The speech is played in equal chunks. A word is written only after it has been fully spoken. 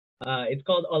It's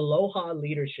called Aloha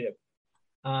Leadership.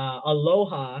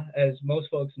 Aloha, as most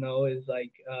folks know, is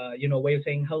like, way of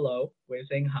saying hello, way of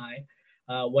saying hi.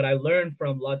 What I learned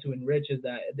from Lot to Enrich is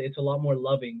that it's a lot more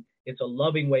loving. It's a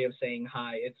loving way of saying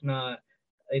hi.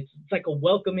 It's like a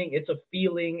welcoming, it's a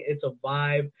feeling, it's a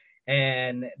vibe.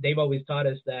 And they've always taught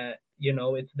us that,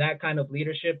 it's that kind of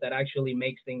leadership that actually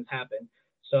makes things happen.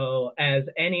 So as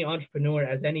any entrepreneur,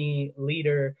 as any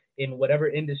leader in whatever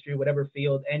industry, whatever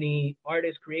field, any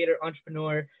artist, creator,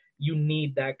 entrepreneur, you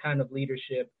need that kind of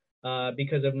leadership,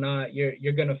 because if not,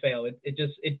 you're gonna fail.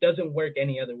 It doesn't work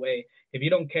any other way. If you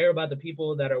don't care about the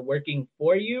people that are working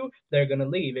for you, they're gonna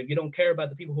leave. If you don't care about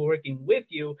the people who are working with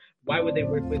you, why would they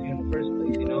work with you in the first place?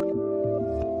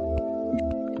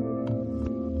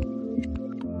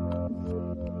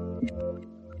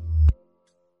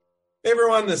 Hey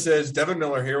everyone, this is Devin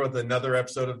Miller here with another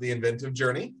episode of the Inventive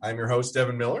Journey. I'm your host,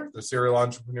 Devin Miller, the serial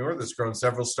entrepreneur that's grown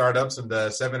several startups into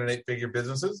 7- and 8-figure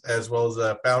businesses, as well as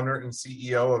a founder and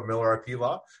CEO of Miller IP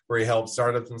Law, where he helps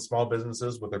startups and small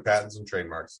businesses with their patents and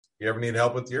trademarks. If you ever need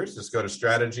help with yours, just go to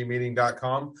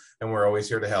strategymeeting.com, and we're always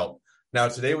here to help. Now,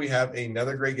 today we have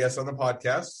another great guest on the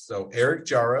podcast, so Eric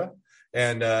Jara.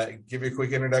 And give you a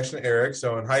quick introduction to Eric.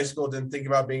 So in high school, didn't think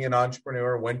about being an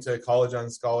entrepreneur, went to college on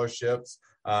scholarships.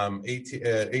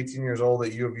 18 years old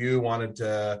at U of U, wanted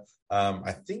to,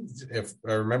 I think if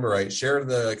I remember right, share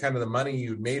the kind of the money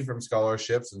you'd made from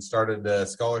scholarships and started a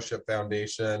scholarship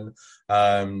foundation,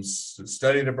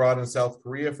 studied abroad in South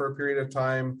Korea for a period of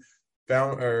time,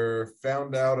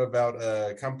 found out about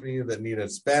a company that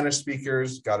needed Spanish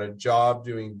speakers, got a job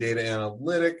doing data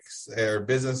analytics or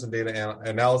business and data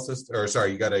analysis,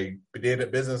 you got a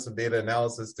business and data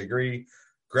analysis degree.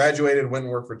 Graduated, went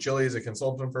and worked for Chile as a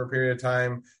consultant for a period of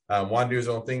time. Wanted to do his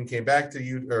own thing. Came back to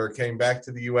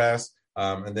the U.S.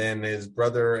 And then his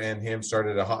brother and him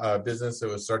started a business that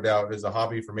was started out as a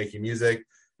hobby for making music,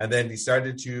 and then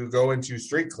decided to go into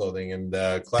street clothing and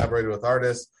collaborated with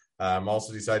artists.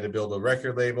 Also decided to build a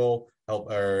record label.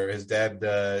 His dad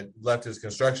left his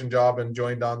construction job and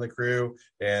joined on the crew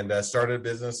and started a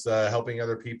business helping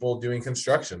other people doing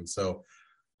construction. So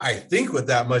I think with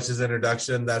that much as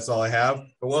introduction, that's all I have.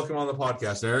 But welcome on the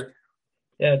podcast, Eric.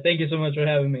 Yeah, thank you so much for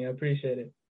having me. I appreciate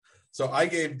it. So I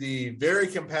gave the very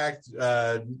compact,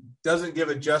 doesn't give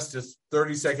it justice,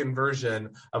 30-second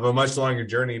version of a much longer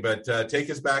journey. But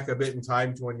take us back a bit in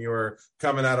time to when you were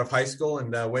coming out of high school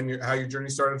and how your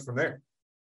journey started from there.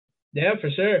 Yeah,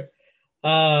 for sure.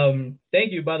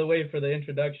 Thank you, by the way, for the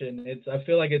introduction. I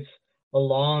feel like it's a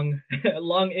long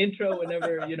intro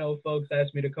whenever, folks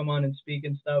ask me to come on and speak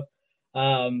and stuff.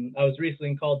 I was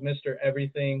recently called Mr.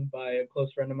 Everything by a close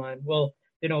friend of mine. Well,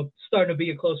 starting to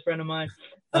be a close friend of mine,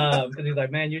 because he's like,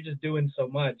 man, you're just doing so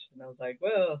much. And I was like,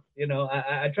 well,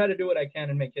 I try to do what I can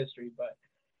and make history. But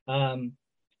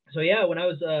so yeah, when I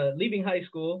was leaving high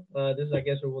school, this is, I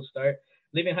guess, where we'll start.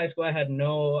 Leaving high school, I had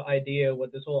no idea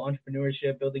what this whole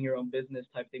entrepreneurship, building your own business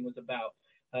type thing was about.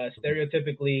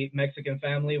 Stereotypically Mexican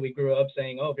family, we grew up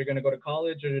saying, oh, if you're going to go to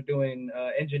college or you're doing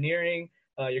engineering,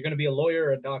 you're going to be a lawyer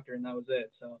or a doctor, and that was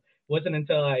it. So it wasn't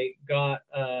until I got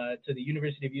to the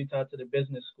University of Utah, to the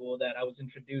business school, that I was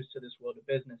introduced to this world of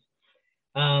business.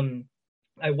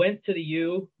 I went to the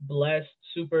U, blessed,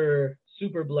 super,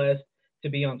 super blessed to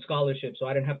be on scholarship, so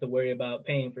I didn't have to worry about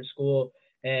paying for school.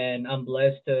 And I'm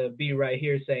blessed to be right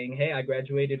here saying, hey, I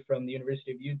graduated from the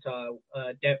University of Utah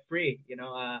debt-free,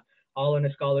 all on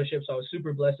a scholarship. So I was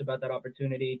super blessed about that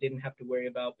opportunity. Didn't have to worry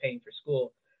about paying for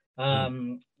school.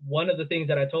 One of the things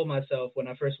that I told myself when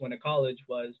I first went to college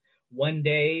was, one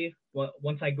day,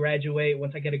 once I graduate,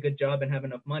 once I get a good job and have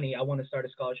enough money, I want to start a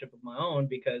scholarship of my own,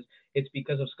 because it's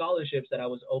because of scholarships that I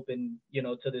was open,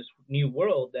 to this new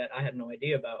world that I had no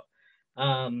idea about.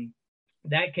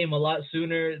 That came a lot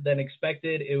sooner than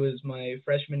expected. It was my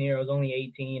freshman year. I was only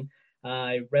 18.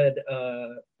 I read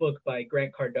a book by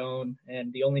Grant Cardone,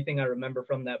 and the only thing I remember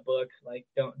from that book, like,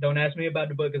 don't ask me about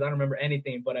the book because I don't remember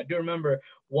anything, but I do remember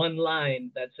one line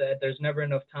that said, there's never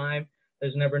enough time,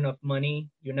 there's never enough money,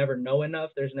 you never know enough,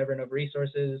 there's never enough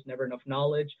resources, never enough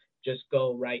knowledge, just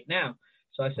go right now.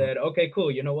 So I said, okay,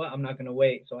 cool, you know what, I'm not going to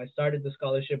wait. So I started the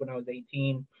scholarship when I was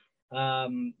 18. I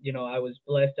was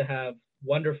blessed to have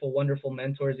wonderful, wonderful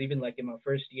mentors, even like in my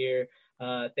first year,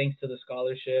 thanks to the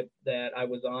scholarship that I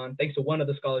was on, thanks to one of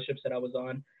the scholarships that I was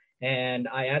on. And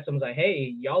I asked them, I was like,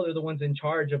 hey, y'all are the ones in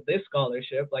charge of this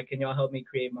scholarship. Like, can y'all help me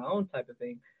create my own type of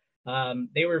thing?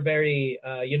 They were very,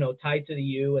 tied to the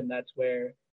U, and that's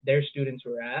where their students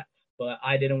were at. But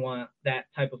I didn't want that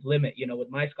type of limit, with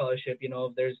my scholarship.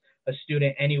 If there's a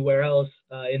student anywhere else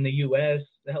in the U.S.,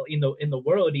 hell, in the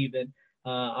world even,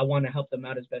 I want to help them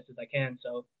out as best as I can.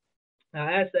 So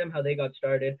I asked them how they got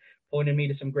started, pointed me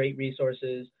to some great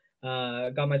resources,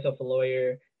 got myself a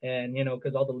lawyer, and,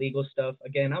 because all the legal stuff,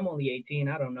 again, I'm only 18.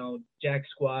 I don't know jack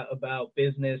squat about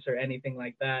business or anything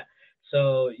like that.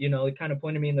 So, it kind of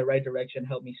pointed me in the right direction,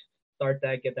 helped me start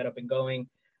that, get that up and going.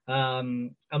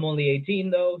 I'm only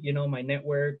 18 though, my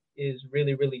network is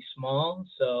really, really small.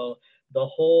 So the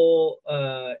whole,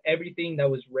 everything that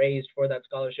was raised for that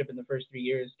scholarship in the first 3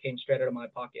 years came straight out of my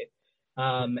pocket.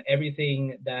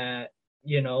 Everything that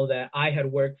that I had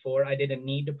worked for. I didn't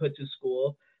need to put to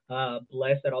school.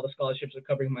 Blessed that all the scholarships are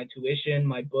covering my tuition,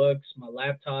 my books, my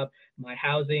laptop, my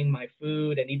housing, my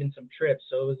food, and even some trips.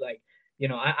 So it was like,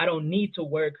 I don't need to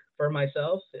work for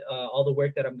myself. All the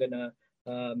work that I'm going to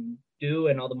do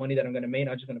and all the money that I'm going to make,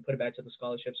 I'm just going to put it back to the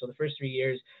scholarship. So the first 3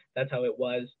 years, that's how it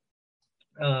was.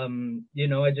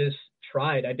 I just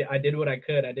tried. I did what I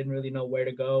could. I didn't really know where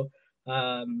to go.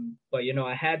 But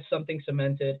I had something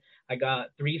cemented. I got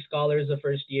 3 scholars the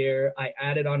first year. I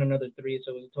added on another 3,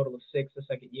 so it was a total of 6 the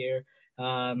second year.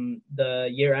 The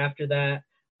year after that,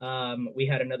 we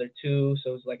had another 2,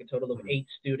 so it was like a total of 8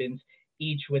 students,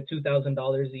 each with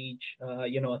 $2,000 each.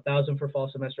 1,000 for fall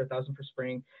semester, 1,000 for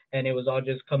spring, and it was all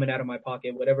just coming out of my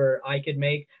pocket. Whatever I could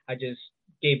make, I just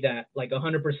gave that, like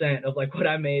 100% of like what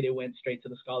I made. It went straight to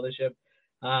the scholarship.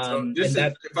 So just And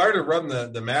that's if I were to run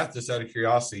the math just out of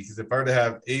curiosity, because if I were to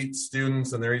have 8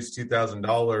 students and they're each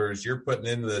 $2,000, you're putting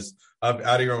into this out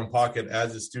of your own pocket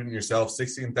as a student yourself,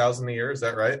 16,000 a year. Is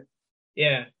that right?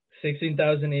 Yeah,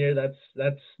 16,000 a year.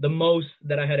 That's the most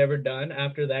that I had ever done.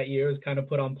 After that year was kind of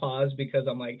put on pause because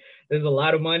I'm like, there's a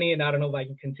lot of money, and I don't know if I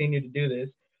can continue to do this.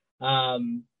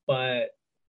 But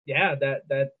yeah,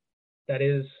 that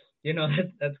is,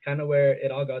 that's kind of where it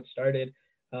all got started.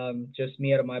 Just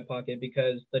me out of my pocket,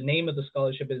 because the name of the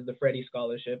scholarship is the Freddie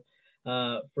Scholarship.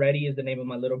 Freddie is the name of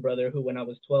my little brother who, when I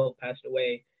was 12, passed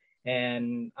away.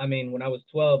 And I mean, when I was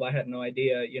 12, I had no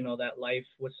idea, that life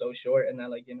was so short and that,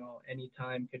 like, any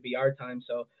time could be our time.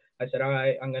 So I said, all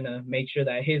right, I'm going to make sure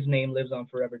that his name lives on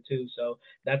forever too. So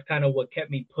that's kind of what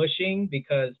kept me pushing,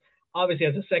 because obviously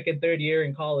as a second, third year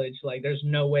in college, like there's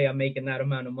no way I'm making that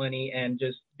amount of money and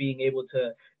just being able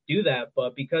to do that.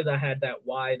 But because I had that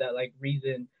why, that like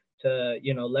reason to,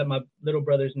 let my little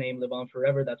brother's name live on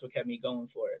forever, that's what kept me going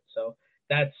for it. So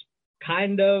that's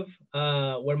kind of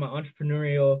where my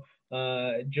entrepreneurial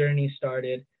journey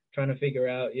started, trying to figure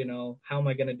out, how am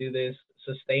I going to do this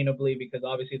sustainably? Because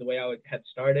obviously the way I had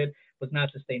started was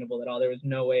not sustainable at all. There was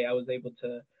no way I was able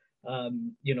to,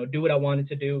 do what I wanted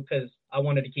to do, because I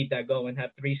wanted to keep that going,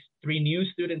 have three new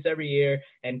students every year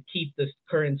and keep the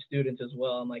current students as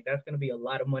well. I'm like, that's going to be a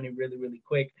lot of money really, really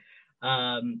quick.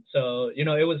 So,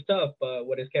 it was tough, but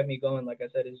what has kept me going, like I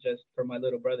said, is just for my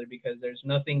little brother, because there's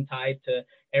nothing tied to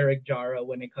Eric Jara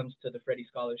when it comes to the Freddie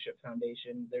Scholarship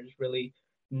Foundation. There's really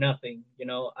nothing. When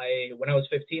I was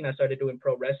 15, I started doing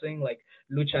pro wrestling, like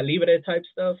lucha libre type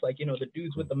stuff, like, the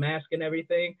dudes with the mask and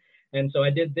everything. And so I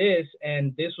did this,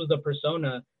 and this was the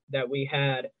persona that we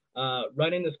had,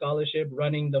 running the scholarship,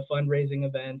 running the fundraising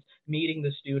events, meeting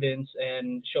the students,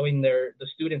 and showing the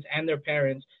students and their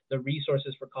parents the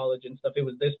resources for college and stuff. It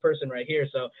was this person right here.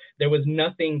 So there was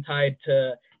nothing tied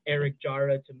to Eric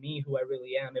Jara, to me, who I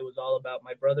really am. It was all about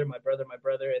my brother, my brother, my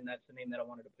brother, and that's the name that I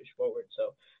wanted to push forward.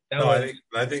 So that No, was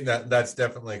I think that's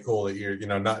definitely cool that you're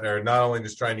not only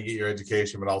just trying to get your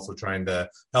education, but also trying to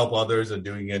help others, and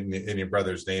doing it in your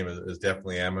brother's name is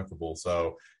definitely amicable.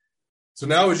 So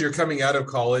now, as you're coming out of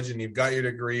college and you've got your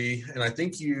degree, and I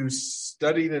think you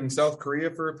studied in South Korea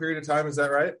for a period of time, is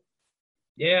that right?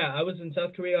 Yeah, I was in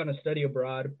South Korea on a study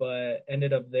abroad, but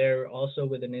ended up there also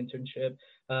with an internship.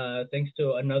 Thanks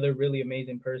to another really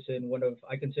amazing person,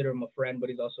 I consider him a friend, but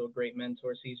he's also a great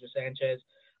mentor, Cesar Sanchez.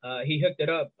 He hooked it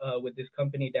up with this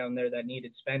company down there that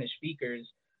needed Spanish speakers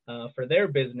for their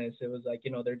business. It was like,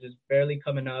 they're just barely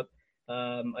coming up.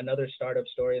 Another startup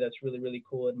story that's really, really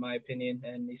cool in my opinion.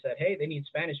 And he said, hey, they need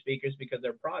Spanish speakers because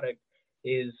their product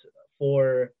is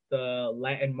for the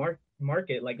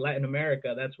market, like Latin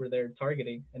America. That's where they're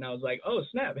targeting. And I was like, oh,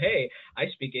 snap. Hey, I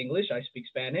speak English. I speak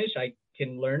Spanish. I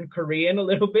can learn Korean a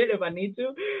little bit if I need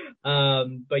to.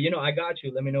 But, I got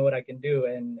you. Let me know what I can do.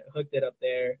 And hooked it up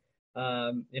there.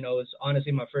 It was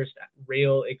honestly my first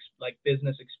real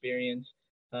business experience.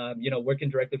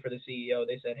 Working directly for the CEO.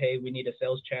 They said, hey, we need a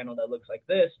sales channel that looks like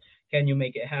this. Can you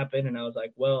make it happen? And I was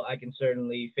like, well, I can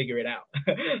certainly figure it out.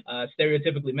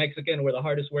 Stereotypically Mexican, we're the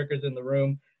hardest workers in the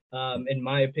room, in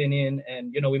my opinion.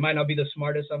 And, we might not be the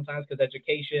smartest sometimes, because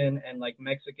education and like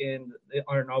Mexican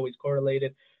aren't always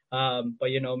correlated. But,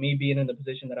 me being in the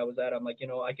position that I was at, I'm like,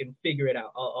 I can figure it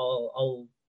out. I'll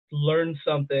learn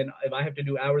something. If I have to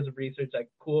do hours of research, like,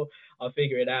 cool, I'll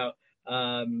figure it out.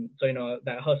 So,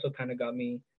 that hustle kind of got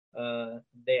me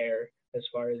there as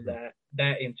far as that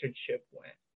internship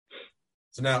went.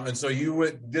 So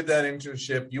did that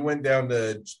internship, you went down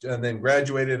to, and then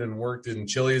graduated and worked in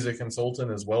Chile as a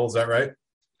consultant as well. Is that right?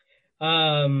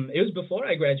 It was before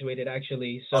I graduated,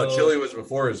 actually. So Chile was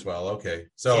before as well. Okay.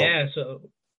 yeah, so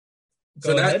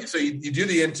go ahead. So you do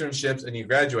the internships and you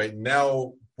graduate.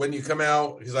 Now, when you come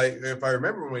out, because if I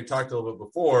remember when we talked a little bit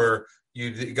before,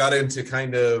 you got into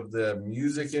kind of the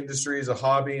music industry as a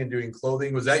hobby and doing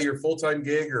clothing. Was that your full-time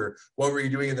gig, or what were you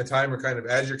doing at the time, or kind of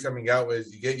as you're coming out,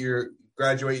 was you get your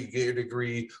graduate, you get your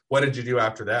degree? What did you do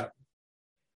after that?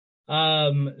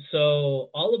 So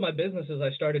all of my businesses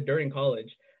I started during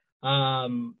college.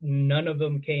 None of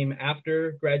them came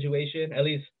after graduation, at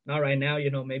least not right now.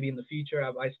 Maybe in the future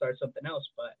I might start something else.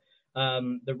 But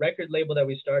the record label that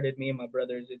we started, me and my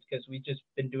brothers, it's because we just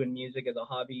been doing music as a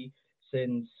hobby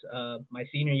since my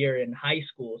senior year in high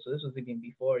school. So this was even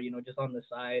before, just on the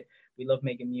side. We love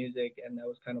making music, and that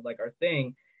was kind of like our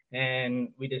thing. And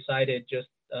we decided just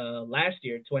last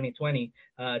year, 2020,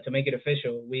 to make it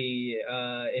official. We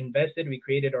invested, we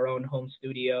created our own home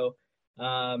studio,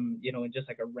 in just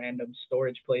like a random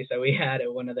storage place that we had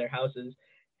at one of their houses.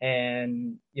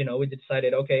 And, we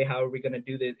decided, okay, how are we going to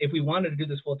do this? If we wanted to do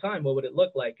this full time, what would it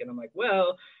look like? And I'm like,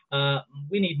 well,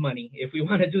 we need money. If we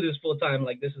want to do this full time,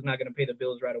 like, this is not going to pay the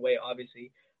bills right away,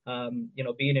 obviously.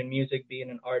 Being in music,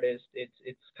 being an artist,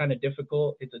 it's kind of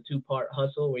difficult. It's a 2-part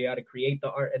hustle where you got to create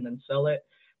the art and then sell it.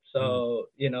 So,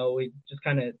 we just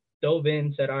kind of dove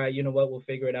in, said, all right, you know what, we'll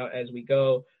figure it out as we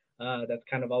go. That's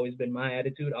kind of always been my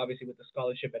attitude. Obviously, with the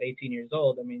scholarship at 18 years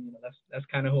old, I mean, that's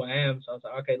kind of who I am. So I was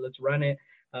like, okay, let's run it.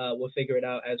 We'll figure it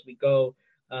out as we go.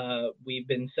 We've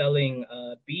been selling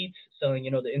beats, selling,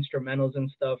 the instrumentals and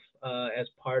stuff as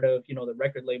part of, the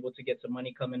record label to get some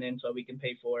money coming in so we can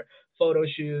pay for photo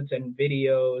shoots and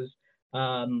videos,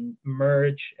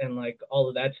 merch, and like all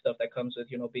of that stuff that comes with,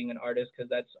 being an artist, because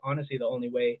that's honestly the only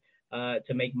way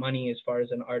to make money as far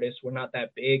as an artist. We're not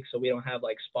that big, so we don't have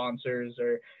like sponsors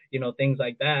or, things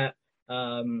like that.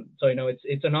 So,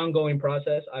 it's an ongoing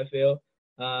process, I feel.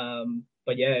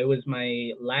 But yeah, it was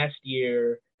my last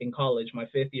year in college, my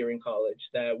 5th year in college,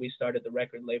 that we started the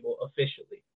record label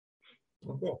officially.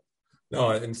 Oh, cool. No,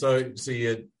 and so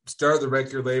you start the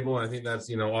record label, and I think that's,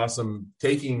 awesome.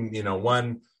 Taking,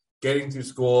 getting through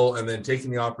school and then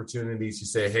taking the opportunities to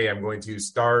say, hey, I'm going to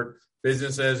start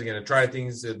businesses, I'm going to try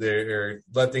things,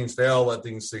 let things fail, let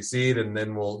things succeed, and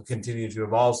then we'll continue to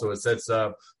evolve. So it sets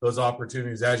up those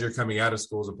opportunities as you're coming out of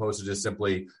school, as opposed to just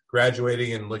simply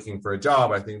graduating and looking for a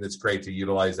job. I think that's great to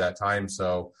utilize that time.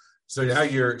 So now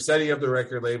you're setting up the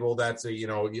record label. That's as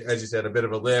you said, a bit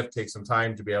of a lift, takes some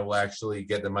time to be able to actually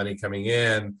get the money coming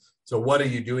in. So what are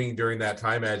you doing during that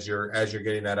time as you're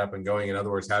getting that up and going? In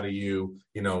other words, how do you,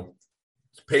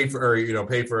 pay for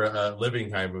a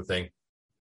living kind of thing?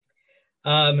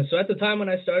 So at the time when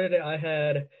I started it, I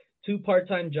had 2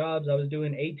 part-time jobs. I was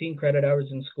doing 18 credit hours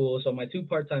in school. So my 2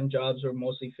 part-time jobs were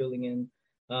mostly filling in,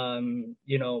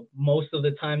 most of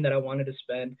the time that I wanted to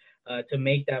spend to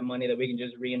make that money that we can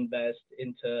just reinvest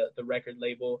into the record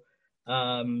label.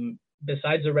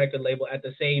 Besides the record label, at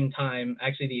the same time,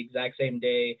 actually the exact same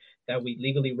day that we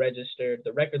legally registered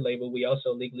the record label, we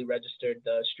also legally registered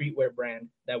the streetwear brand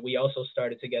that we also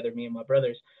started together, me and my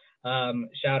brothers.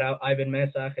 Shout out Ivan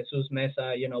Mesa, Jesus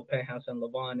Mesa, Penthouse and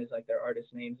Levon is like their artist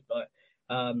names. But,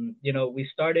 we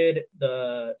started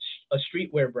a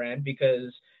streetwear brand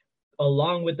because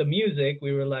along with the music,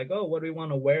 we were like, oh, what do we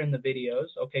want to wear in the videos?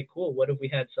 Okay, cool. What if we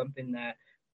had something that,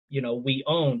 we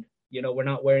owned? We're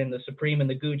not wearing the Supreme and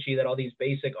the Gucci that all these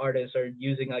basic artists are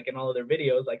using like in all of their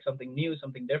videos, like something new,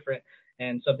 something different,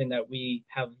 and something that we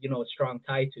have, a strong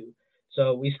tie to.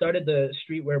 So we started the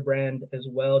streetwear brand as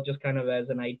well, just kind of as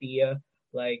an idea,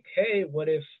 like, hey, what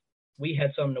if we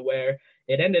had something to wear?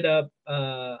 It ended up,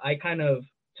 I kind of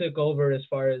took over as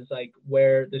far as like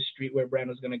where the streetwear brand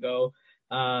was going to go.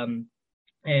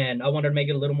 And I wanted to make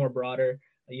it a little more broader,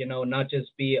 not just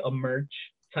be a merch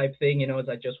type thing, it's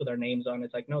like just with our names on.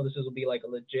 It's like, no, this will be like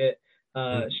a legit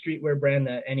streetwear brand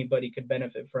that anybody could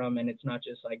benefit from. And it's not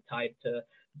just like tied to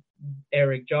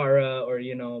Eric Jara or,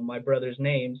 my brother's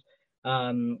names.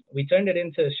 We turned it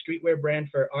into a streetwear brand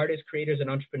for artists, creators, and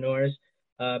entrepreneurs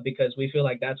because we feel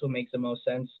like that's what makes the most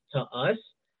sense to us,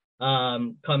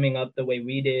 coming up the way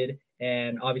we did.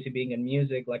 And obviously being in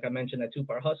music, like I mentioned, that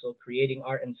 2-part hustle, creating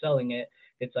art and selling it,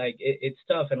 it's like, it's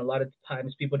tough. And a lot of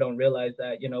times people don't realize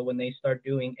that, when they start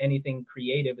doing anything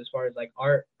creative as far as like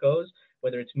art goes,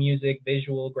 whether it's music,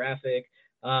 visual, graphic,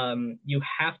 you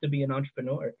have to be an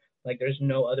entrepreneur. Like, there's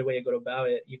no other way to go about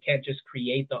it. You can't just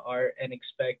create the art and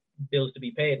expect bills to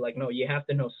be paid. Like, no, you have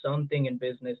to know something in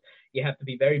business. You have to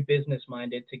be very business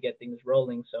minded to get things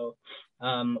rolling. So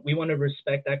we want to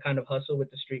respect that kind of hustle with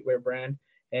the streetwear brand.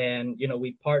 And,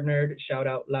 we partnered, shout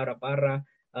out Laura Barra.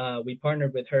 We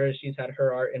partnered with her. She's had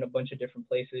her art in a bunch of different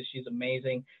places. She's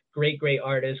amazing. Great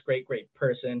artist, great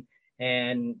person.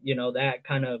 And, that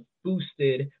kind of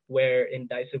boosted where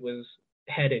Indicted was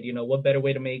headed. What better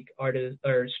way to make artists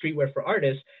or streetwear for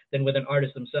artists than with an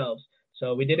artist themselves?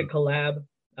 So we did a collab.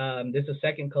 This is a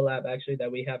second collab actually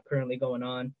that we have currently going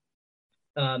on.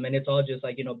 And it's all just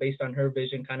like, based on her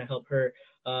vision, kind of help her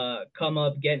come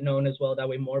up, get known as well. That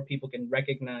way more people can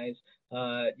recognize,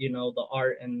 the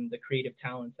art and the creative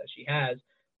talents that she has.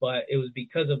 But it was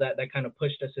because of that kind of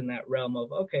pushed us in that realm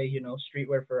of, okay,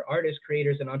 streetwear for artists,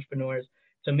 creators, and entrepreneurs.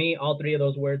 To me, all three of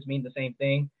those words mean the same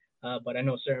thing. But I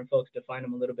know certain folks define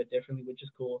them a little bit differently, which is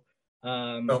cool.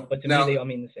 But to me, they all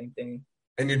mean the same thing.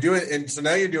 And so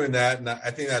now you're doing that, and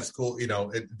I think that's cool.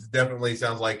 It definitely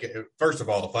sounds like, first of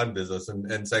all, a fun business,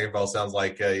 and second of all, sounds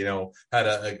like had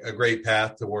a great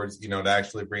path towards to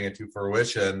actually bring it to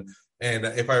fruition. And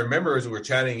if I remember, as we were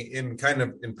chatting, in kind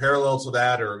of in parallel to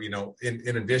that, or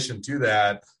in addition to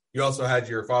that, you also had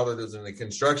your father that was in the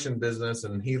construction business,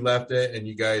 and he left it, and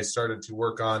you guys started to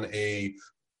work on a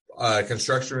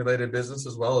construction related business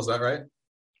as well. Is that right?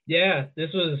 Yeah, this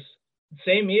was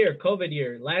same year, COVID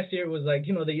year. Last year was like,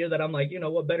 the year that I'm like,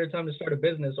 what better time to start a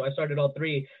business? So I started all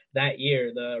three that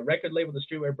year, the record label, the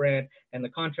streetwear brand, and the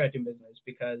contracting business.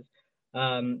 Because,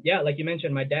 like you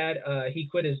mentioned, my dad, he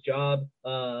quit his job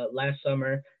last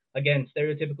summer. Again,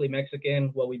 stereotypically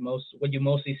Mexican. What you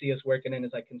mostly see us working in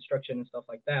is like construction and stuff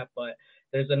like that. But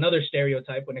there's another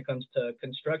stereotype when it comes to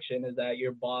construction, is that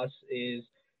your boss is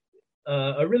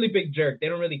a really big jerk. They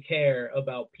don't really care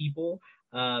about people.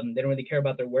 They don't really care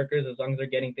about their workers. As long as they're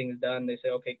getting things done, they say,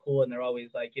 okay, cool. And they're always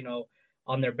like,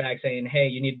 on their back saying, hey,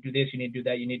 you need to do this, you need to do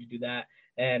that, you need to do that.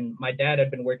 And my dad had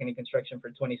been working in construction for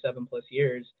 27 plus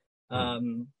years.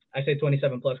 I say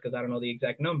 27 plus because I don't know the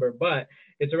exact number, but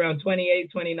it's around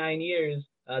 28, 29 years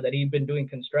that he'd been doing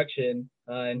construction.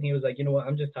 And he was like, you know what,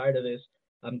 I'm just tired of this.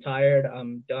 I'm tired.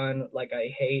 I'm done. Like,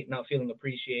 I hate not feeling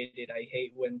appreciated. I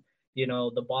hate when,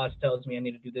 the boss tells me I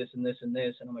need to do this and this and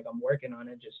this. And I'm like, I'm working on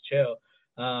it. Just chill.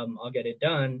 I'll get it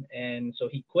done. And so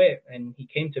he quit, and he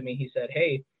came to me. He said,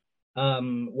 hey,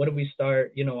 what if we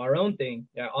start, our own thing?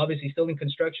 Yeah, obviously still in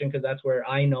construction, because that's where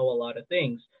I know a lot of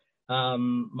things.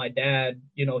 My dad,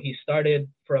 he started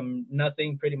from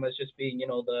nothing, pretty much just being,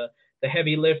 the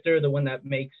heavy lifter, the one that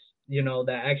makes,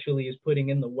 that actually is putting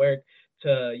in the work,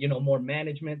 to, more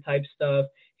management type stuff.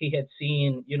 He had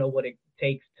seen, what it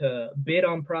takes to bid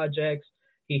on projects.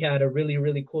 He had a really,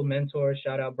 really cool mentor,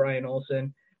 shout out Brian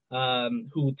Olson,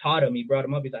 who taught him. He brought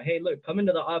him up. He's like, hey, look, come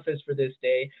into the office for this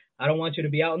day. I don't want you to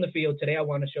be out in the field today. I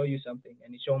want to show you something.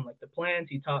 And he showed him like the plans.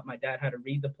 He taught my dad how to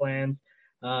read the plans,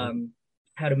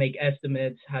 how to make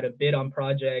estimates, how to bid on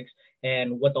projects,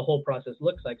 and what the whole process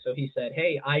looks like. So he said,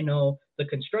 hey, I know the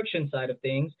construction side of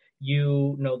things.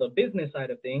 You know the business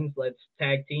side of things. Let's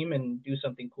tag team and do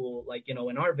something cool, like, in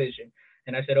our vision.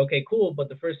 And I said, okay, cool. But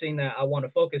the first thing that I want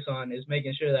to focus on is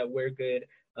making sure that we're good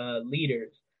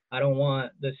leaders. I don't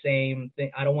want the same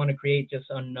thing. I don't want to create just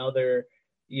another,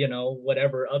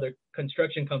 whatever other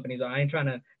construction companies are. I ain't trying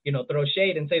to, throw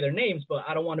shade and say their names, but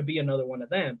I don't want to be another one of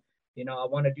them. I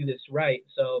want to do this right.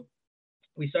 So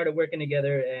we started working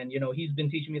together, and, he's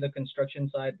been teaching me the construction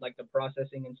side, like the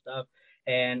processing and stuff.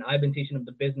 And I've been teaching him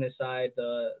the business side,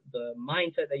 the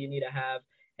mindset that you need to have,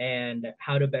 and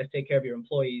how to best take care of your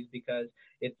employees, because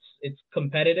it's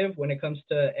competitive when it comes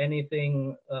to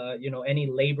anything, any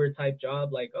labor type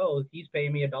job. Like, oh, he's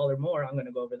paying me $1 more, I'm going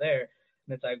to go over there.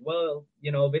 And it's like, well,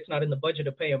 if it's not in the budget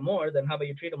to pay him more, then how about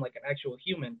you treat him like an actual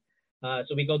human?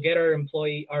 So we go get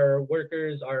our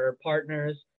workers, our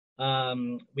partners.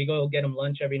 We go get them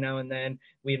lunch every now and then.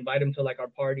 We invite them to like our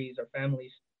parties, our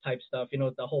families type stuff.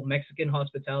 The whole Mexican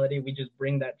hospitality, we just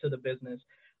bring that to the business.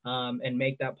 And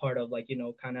make that part of, like,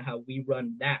 kind of how we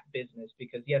run that business.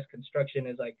 Because yes, construction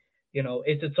is like,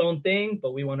 it's its own thing,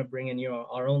 but we want to bring in,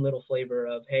 our own little flavor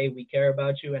of, hey, we care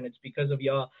about you, and it's because of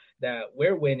y'all that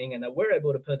we're winning and that we're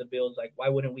able to pay the bills. Like, why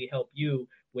wouldn't we help you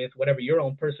with whatever your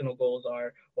own personal goals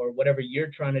are, or whatever you're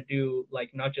trying to do,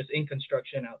 like, not just in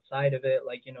construction, outside of it?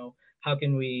 Like, how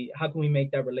can we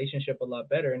make that relationship a lot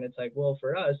better? And it's like, well,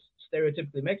 for us,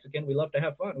 stereotypically Mexican, we love to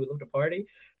have fun, we love to party.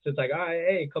 So it's like, all right,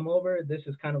 hey, come over. This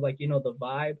is kind of like, the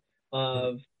vibe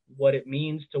of what it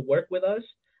means to work with us.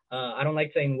 I don't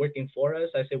like saying working for us.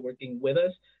 I say working with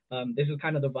us. This is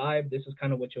kind of the vibe. This is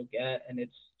kind of what you'll get. And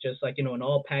it's just like, an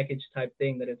all package type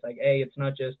thing, that it's like, hey, it's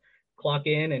not just clock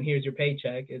in and here's your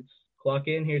paycheck. It's clock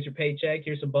in, here's your paycheck,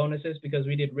 here's some bonuses because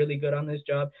we did really good on this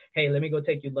job. Hey, let me go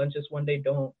take you lunch this one day.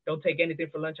 Don't take anything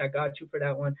for lunch. I got you for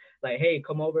that one. Like, hey,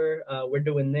 come over. We're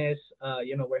doing this.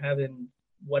 We're having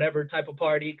whatever type of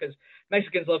party, because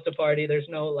Mexicans love to party. There's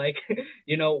no like,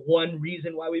 one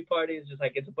reason why we party. It's just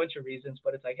like, it's a bunch of reasons,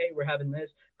 but it's like, hey, we're having this.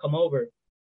 Come over.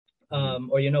 Or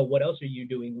what else are you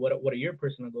doing? What are your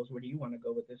personal goals? Where do you want to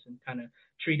go with this? And kind of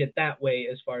treat it that way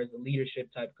as far as the leadership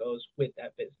type goes with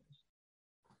that business.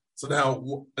 So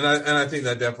now, and I think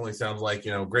that definitely sounds like,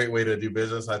 great way to do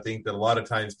business. I think that a lot of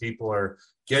times people are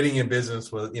getting in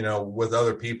business with, with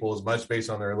other people is much based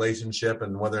on their relationship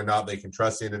and whether or not they can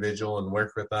trust the individual and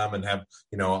work with them and have,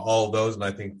 all of those. And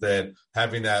I think that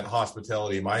having that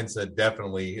hospitality mindset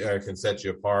definitely can set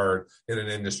you apart in an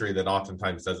industry that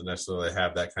oftentimes doesn't necessarily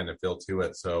have that kind of feel to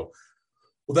it. So,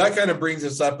 well, that kind of brings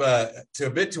us up to a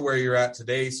bit to where you're at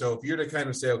today. So if you're to kind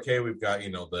of say, okay, we've got,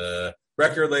 the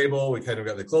record label, we kind of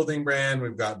got the clothing brand,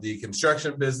 we've got the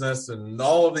construction business, and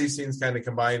all of these things kind of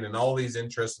combined and all these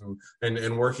interests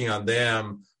and working on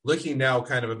them, looking now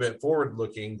kind of a bit forward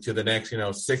looking to the next,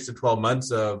 6 to 12 months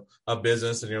of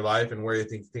business in your life and where you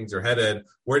think things are headed.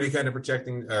 Where do you kind of project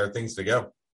things to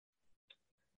go?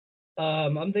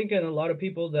 I'm thinking a lot of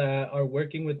people that are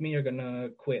working with me are going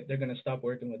to quit. They're going to stop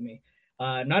working with me.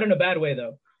 Not in a bad way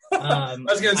though. I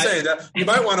was going to say that you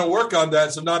might want to work on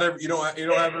that, so you don't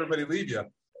have everybody leave you.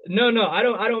 No, I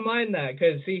don't mind that,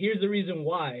 because see, here's the reason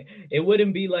why. It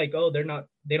wouldn't be like, oh,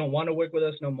 they don't want to work with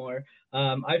us no more.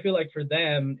 I feel like for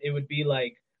them, it would be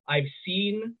like, I've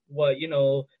seen what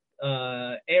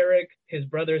Eric, his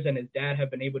brothers, and his dad have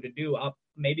been able to do.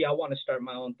 Maybe I want to start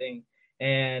my own thing.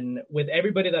 And with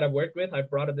everybody that I've worked with, I've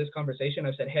brought up this conversation.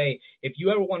 I've said, hey, if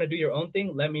you ever want to do your own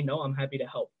thing, let me know. I'm happy to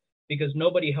help, because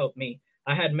nobody helped me.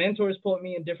 I had mentors point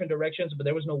me in different directions, but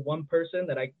there was no one person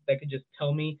that could just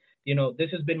tell me,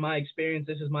 this has been my experience.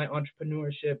 This is my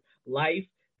entrepreneurship life.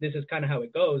 This is kind of how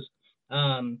it goes.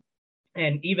 And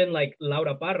even like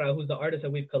Laura Parra, who's the artist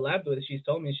that we've collabed with, she's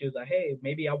told me, she was like, hey,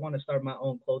 maybe I want to start my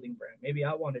own clothing brand. Maybe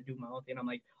I want to do my own thing. I'm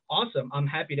like, awesome. I'm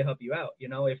happy to help you out.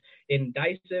 If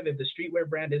Indecisive, if the streetwear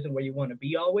brand isn't where you want to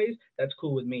be always, that's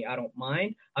cool with me. I don't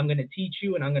mind. I'm going to teach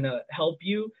you and I'm going to help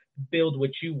you build what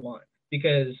you want,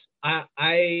 because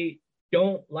I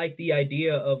don't like the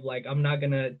idea of like, I'm not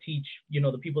going to teach,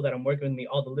 the people that I'm working with me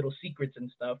all the little secrets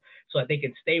and stuff so that they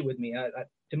can stay with me.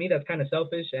 To me, that's kind of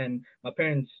selfish. And my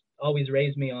parents always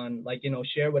raised me on like,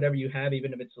 share whatever you have,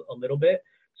 even if it's a little bit.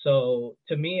 So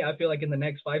to me, I feel like in the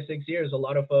next 5-6 years, a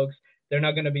lot of folks, they're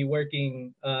not going to be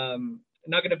working,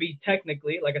 not going to be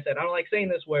technically, like I said, I don't like saying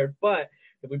this word, but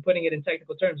if we're putting it in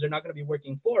technical terms, they're not going to be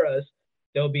working for us.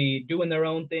 They'll be doing their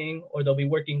own thing, or they'll be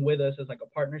working with us as like a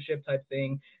partnership type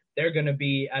thing. They're going to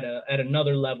be at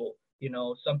another level,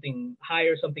 something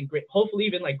higher, something great, hopefully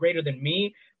even like greater than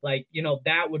me. Like,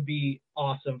 that would be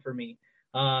awesome for me.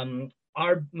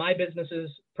 My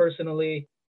businesses personally,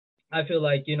 I feel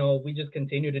like, we just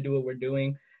continue to do what we're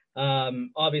doing.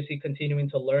 Obviously continuing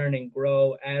to learn and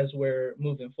grow as we're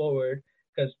moving forward,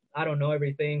 because I don't know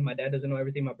everything. My dad doesn't know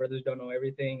everything. My brothers don't know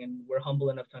everything. And we're humble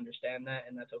enough to understand that.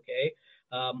 And that's okay.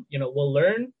 We'll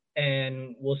learn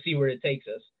and we'll see where it takes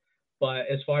us. But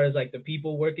as far as like the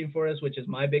people working for us, which is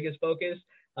my biggest focus,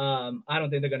 I don't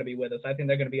think they're going to be with us. I think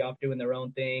they're going to be off doing their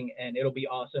own thing. And it'll be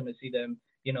awesome to see them,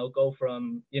 go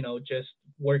from, just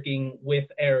working with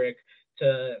Eric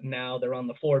to now they're on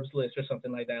the Forbes list or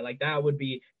something like that. Like that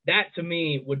to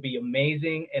me would be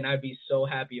amazing. And I'd be so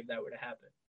happy if that were to happen.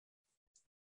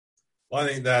 Well, I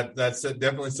think that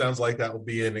definitely sounds like that will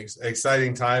be an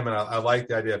exciting time. And I like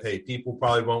the idea of, hey, people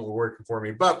probably won't be working for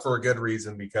me, but for a good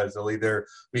reason, because they'll either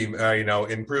be,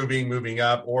 improving, moving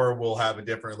up, or we'll have a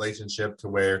different relationship to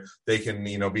where they can,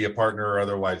 be a partner or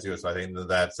otherwise do it. So I think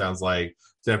that sounds like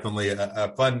definitely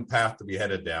a fun path to be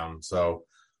headed down. So,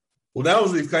 well, now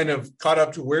as we've kind of caught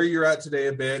up to where you're at today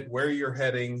a bit, where you're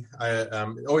heading,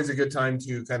 always a good time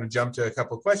to kind of jump to a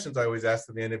couple of questions I always ask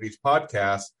at the end of each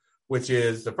podcast, which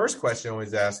is the first question I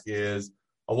always ask is,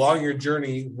 along your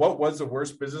journey, what was the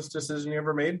worst business decision you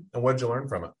ever made, and what did you learn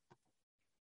from it?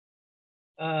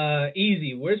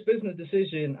 Easy. Worst business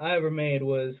decision I ever made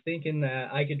was thinking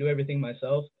that I could do everything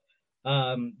myself.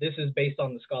 This is based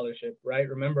on the scholarship, right?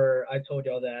 Remember, I told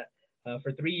y'all that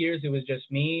for 3 years, it was just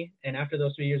me. And after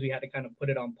those 3 years, we had to kind of put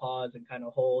it on pause and kind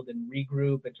of hold and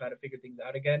regroup and try to figure things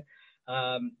out again.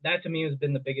 That to me has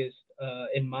been the biggest,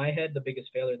 in my head, the biggest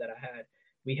failure that I had.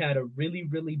 We had a really,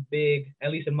 really big,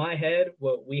 at least in my head,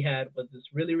 what we had was this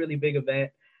really, really big event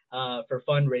for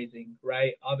fundraising,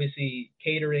 right? Obviously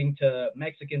catering to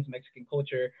Mexican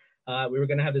culture. We were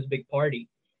going to have this big party.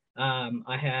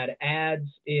 I had ads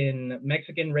in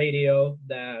Mexican radio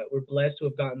that we're blessed to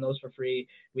have gotten those for free.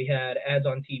 We had ads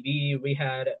on TV. We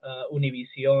had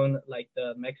Univision, like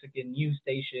the Mexican news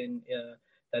station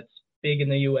that's big in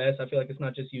the U.S. I feel like it's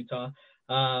not just Utah.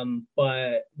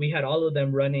 But we had all of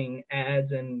them running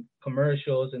ads and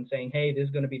commercials and saying, hey, this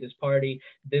is going to be this party.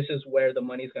 This is where the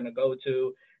money's going to go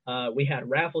to. We had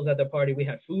raffles at the party. We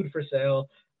had food for sale.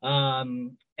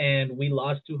 And we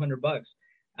lost $200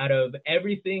 out of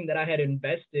everything that I had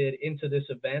invested into this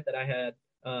event that I had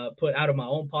put out of my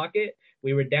own pocket.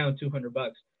 We were down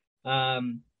 $200.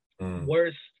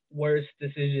 Worst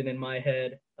decision in my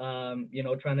head,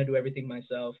 trying to do everything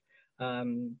myself.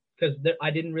 Because I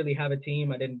didn't really have a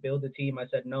team. I didn't build a team. I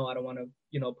said, no, I don't want to,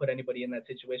 put anybody in that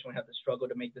situation where I have to struggle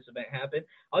to make this event happen.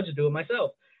 I'll just do it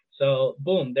myself. So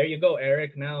boom, there you go,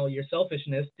 Eric. Now your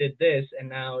selfishness did this, and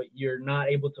now you're not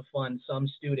able to fund some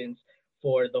students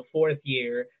for the fourth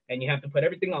year, and you have to put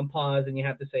everything on pause, and you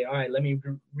have to say, all right, let me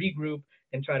regroup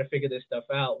and try to figure this stuff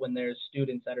out when there's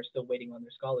students that are still waiting on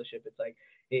their scholarship. It's like,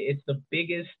 it's the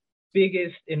biggest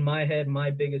in my head, my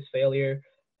biggest failure,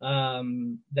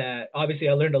 that obviously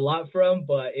I learned a lot from,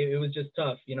 but it was just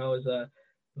tough. It was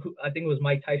I think it was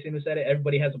Mike Tyson who said it.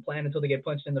 Everybody has a plan until they get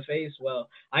punched in the face. Well,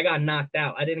 I got knocked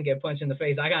out. I didn't get punched in the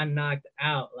face. I got knocked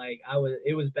out.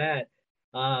 It was bad.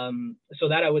 So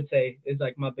that I would say is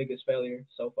like my biggest failure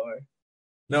so far.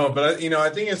 No, but I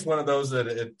think it's one of those that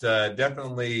it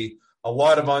definitely, a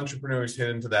lot of entrepreneurs hit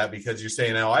into that because you're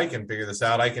saying, oh, I can figure this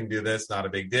out. I can do this. Not a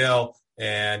big deal.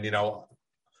 And,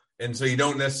 and so you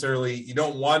don't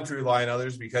want to rely on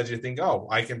others because you think, oh,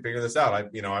 I can figure this out.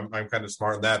 I'm kind of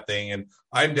smart in that thing. And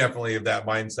I'm definitely of that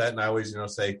mindset. And I always,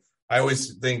 I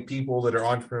always think people that are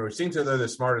entrepreneurs seem to they're the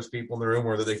smartest people in the room,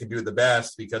 or that they can do it the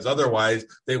best, because otherwise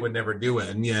they would never do it.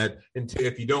 And yet,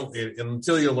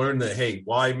 until you learn that, hey,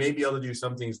 well, I may be able to do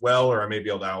some things well, or I may be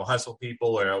able to out-hustle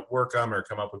people or outwork them or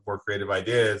come up with more creative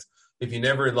ideas. If you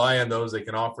never rely on those, they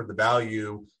can offer the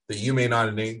value that you may not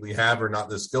innately have, or not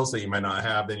the skill set you might not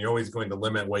have, then you're always going to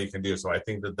limit what you can do. So I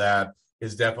think that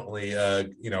is definitely,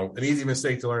 an easy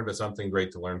mistake to learn, but something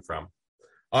great to learn from.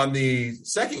 On the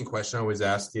second question I always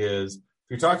ask is, if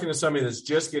you're talking to somebody that's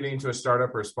just getting into a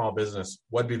startup or a small business,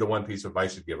 what'd be the one piece of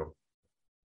advice you'd give them?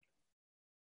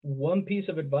 One piece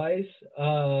of advice.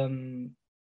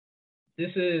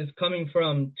 This is coming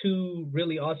from two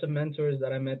really awesome mentors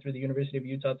that I met through the University of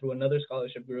Utah through another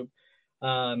scholarship group.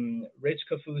 Rich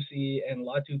Kafusi and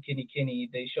Latu Kinikini.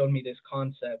 They showed me this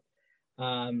concept,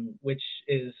 which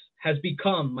has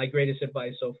become my greatest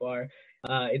advice so far.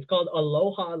 It's called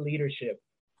Aloha leadership.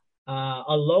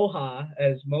 Aloha,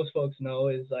 as most folks know,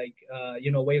 is like,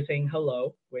 way of saying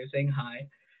hello, way of saying hi.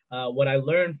 What I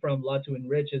learned from Latu and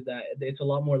Rich is that it's a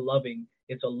lot more loving.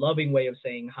 It's a loving way of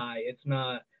saying hi.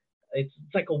 It's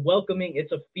like a welcoming,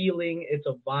 it's a feeling, it's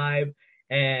a vibe.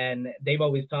 And they've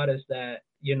always taught us that,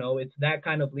 it's that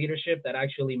kind of leadership that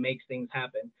actually makes things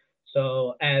happen.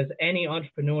 So as any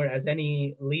entrepreneur, as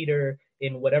any leader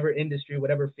in whatever industry,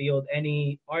 whatever field,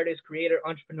 any artist, creator,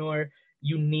 entrepreneur,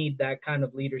 you need that kind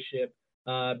of leadership,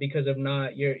 because if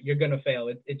not, you're going to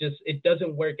fail. It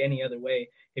doesn't work any other way.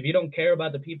 If you don't care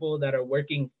about the people that are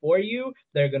working for you,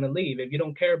 they're going to leave. If you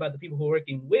don't care about the people who are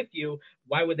working with you,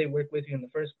 why would they work with you in the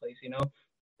first place,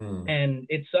 And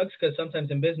it sucks because sometimes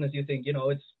in business you think,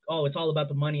 it's all about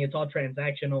the money. It's all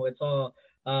transactional. It's all,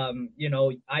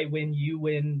 I win, you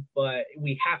win, but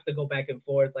we have to go back and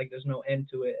forth. Like there's no end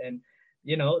to it. And,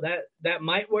 that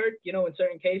might work, in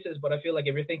certain cases, but I feel like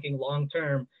if you're thinking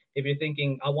long-term, if you're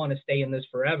thinking, I want to stay in this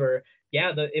forever,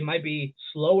 it might be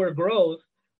slower growth,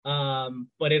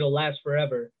 but it'll last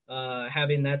forever.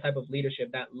 Having that type of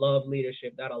leadership, that love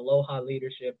leadership, that aloha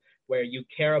leadership, where you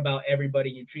care about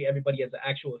everybody, you treat everybody as an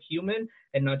actual human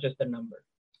and not just a number.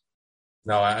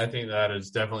 No, I think that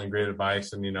is definitely great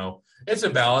advice. And, it's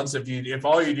a balance. If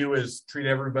all you do is treat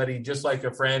everybody just like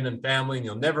a friend and family, and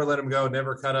you'll never let them go,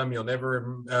 never cut them, you'll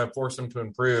never force them to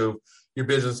improve, your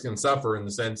business can suffer in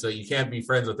the sense that you can't be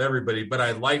friends with everybody. But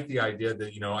I like the idea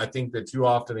that, I think that too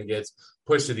often it gets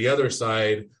pushed to the other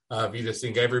side. If you just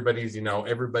think everybody's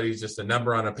just a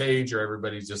number on a page, or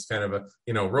everybody's just kind of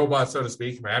a, robot, so to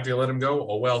speak. After you let them go,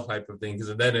 oh, well, type of thing.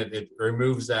 Because then it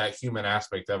removes that human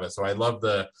aspect of it. So I love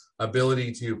the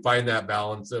ability to find that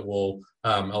balance that will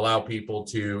allow people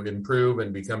to improve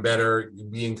and become better,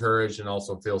 be encouraged, and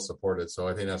also feel supported. So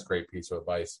I think that's a great piece of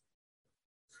advice.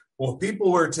 Well, if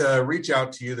people were to reach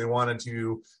out to you, they wanted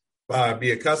to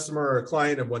be a customer or a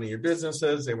client of one of your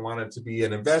businesses, they wanted to be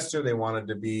an investor, they wanted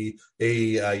to be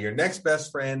your next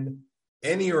best friend,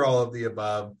 any or all of the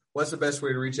above, what's the best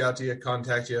way to reach out to you,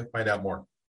 contact you, find out more?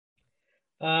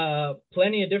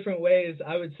 Plenty of different ways.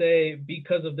 I would say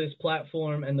because of this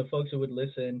platform and the folks who would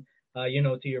listen,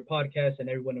 to your podcast and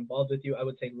everyone involved with you, I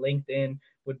would say LinkedIn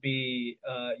would be,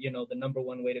 the number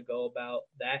one way to go about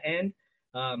that end.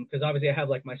 Because obviously I have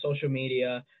like my social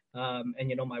media, and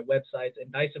my websites,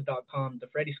 indecisive.com,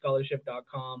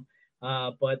 thefreddyscholarship.com.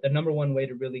 But the number one way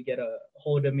to really get a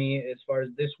hold of me as far as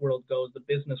this world goes, the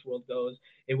business world goes,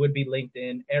 it would be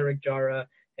LinkedIn. Eric Jara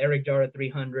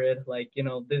 300. Like,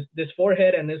 this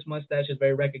forehead and this mustache is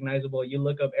very recognizable. You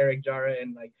look up Eric Jara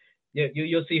and like,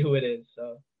 you'll see who it is.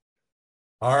 So.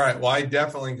 All right. Well, I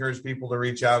definitely encourage people to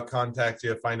reach out, contact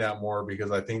you, find out more,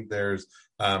 because I think there's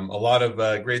a lot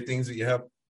of great things that you have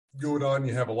going on.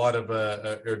 You have a lot of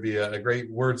it'd be a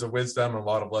great words of wisdom, and a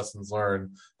lot of lessons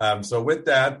learned. So with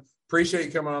that, appreciate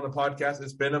you coming on the podcast.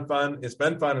 It's been fun. It's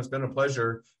been a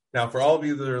pleasure. Now, for all of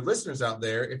you that are listeners out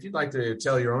there, if you'd like to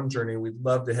tell your own journey, we'd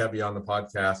love to have you on the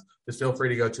podcast. Just feel free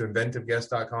to go to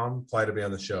inventiveguest.com, apply to be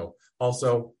on the show.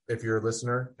 Also, if you're a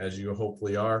listener, as you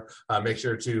hopefully are, make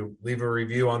sure to leave a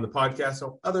review on the podcast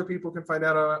so other people can find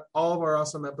out about all of our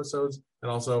awesome episodes. And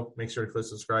also make sure to click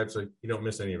subscribe so you don't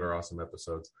miss any of our awesome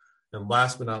episodes. And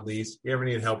last but not least, if you ever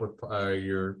need help with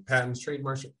your patents,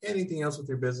 trademarks, or anything else with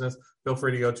your business, feel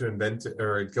free to go to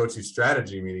go to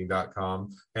strategymeeting.com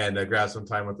and grab some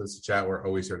time with us to chat. We're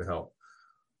always here to help.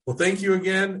 Well, thank you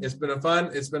again. It's been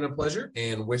a pleasure,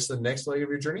 and wish the next leg of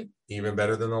your journey even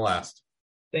better than the last.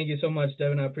 Thank you so much,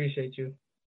 Devin. I appreciate you.